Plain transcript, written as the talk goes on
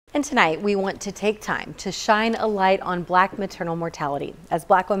And tonight, we want to take time to shine a light on Black maternal mortality, as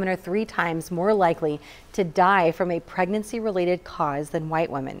Black women are 3 times more likely to die from a pregnancy-related cause than white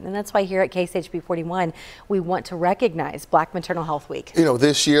women. And that's why here at KSHB 41, we want to recognize Black Maternal Health Week. You know,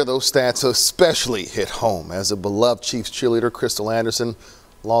 this year, those stats especially hit home as a beloved Chiefs cheerleader, Crystal Anderson,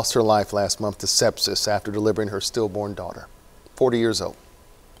 lost her life last month to sepsis after delivering her stillborn daughter, 40 years old.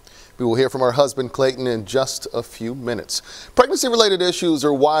 We will hear from her husband, Clayton, in just a few minutes. Pregnancy-related issues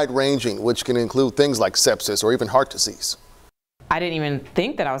are wide-ranging, which can include things like sepsis or even heart disease. I didn't even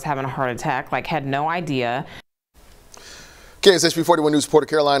think that I was having a heart attack, had no idea. KSHB 41 News reporter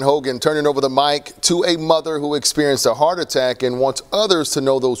Caroline Hogan turning over the mic to a mother who experienced a heart attack and wants others to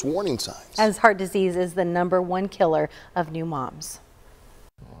know those warning signs. As heart disease is the #1 killer of new moms.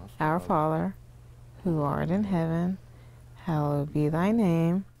 Our Father, who art in heaven, hallowed be thy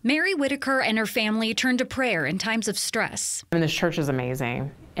name. Mary Whitaker and her family turn to prayer in times of stress. I mean, this church is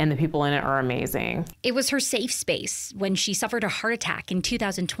amazing, and the people in it are amazing. It was her safe space when she suffered a heart attack in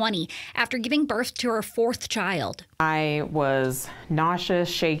 2020 after giving birth to her 4th child. I was nauseous,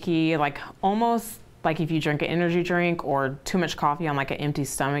 shaky, almost like if you drink an energy drink or too much coffee on an empty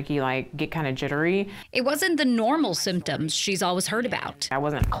stomach, you get kind of jittery. It wasn't the normal symptoms she's always heard about. I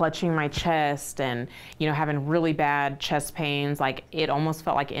wasn't clutching my chest and, having really bad chest pains. It almost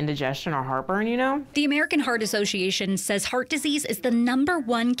felt like indigestion or heartburn, The American Heart Association says heart disease is the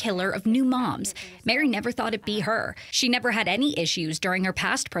 #1 killer of new moms. Mary never thought it'd be her. She never had any issues during her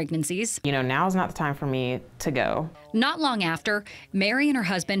past pregnancies. Now's not the time for me to go. Not long after, Mary and her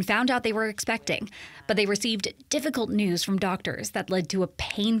husband found out they were expecting, but they received difficult news from doctors that led to a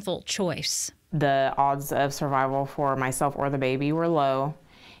painful choice. The odds of survival for myself or the baby were low,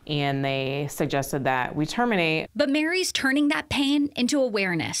 and they suggested that we terminate. But Mary's turning that pain into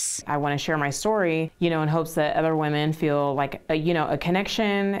awareness. I want to share my story, in hopes that other women feel a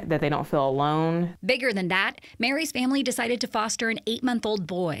connection, that they don't feel alone. Bigger than that, Mary's family decided to foster an 8-month-old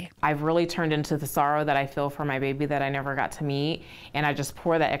boy. I've really turned into the sorrow that I feel for my baby that I never got to meet, and I just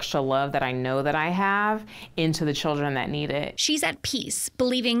pour that extra love that I know that I have into the children that need it. She's at peace,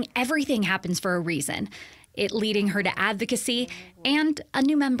 believing everything happens for a reason. It leading her to advocacy and a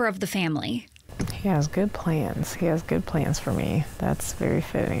new member of the family. He has good plans. He has good plans for me. That's very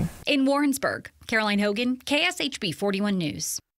fitting. In Warrensburg, Caroline Hogan, KSHB 41 News.